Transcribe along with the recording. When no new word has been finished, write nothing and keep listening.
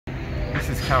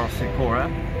is Karol Sikora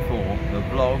for the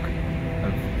vlog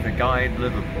of the Guide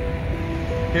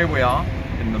Liverpool. Here we are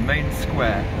in the main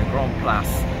square, the Grand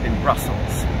Place in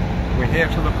Brussels. We're here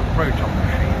to look at proton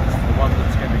machines, the one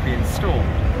that's going to be installed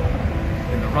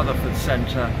in the Rutherford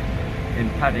Centre in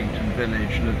Paddington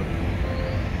Village, Liverpool.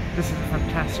 This is a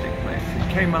fantastic place.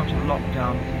 It came out of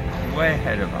lockdown way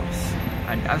ahead of us.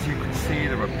 And as you can see,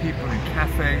 there are people in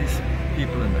cafes,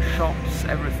 people in the shops,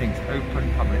 everything's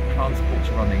open, public transport's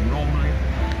running normally.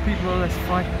 People are less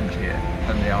frightened here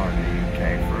than they are in the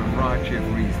UK for a variety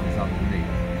of reasons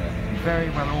underneath. Very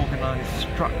well organised,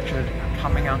 structured,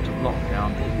 coming out of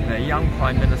lockdown. Their young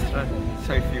Prime Minister,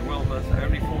 Sophie Wilmers,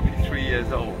 only 43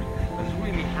 years old, has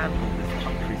really handled this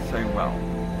country so well.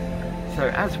 So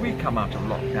as we come out of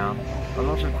lockdown, a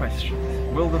lot of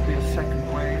questions. Will there be a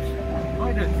second wave?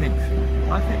 I don't think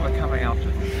so. I think we're coming out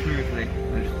of this smoothly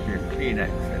and it'll be a clean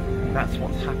exit. And that's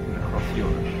what's happened across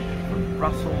Europe. From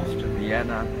Brussels to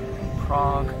Vienna, from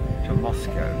Prague to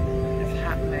Moscow. It's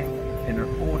happening in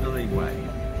an orderly way.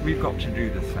 We've got to do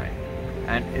the same.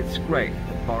 And it's great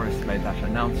that Boris made that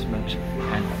announcement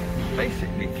and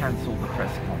basically cancelled the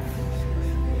press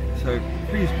conferences. So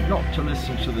please not to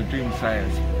listen to the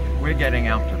doomsayers. We're getting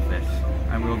out of this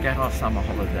and we'll get our summer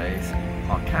holidays.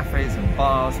 Our cafes and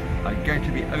bars are going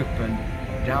to be open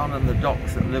down in the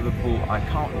docks at Liverpool. I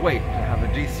can't wait to have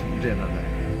a decent dinner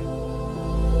there.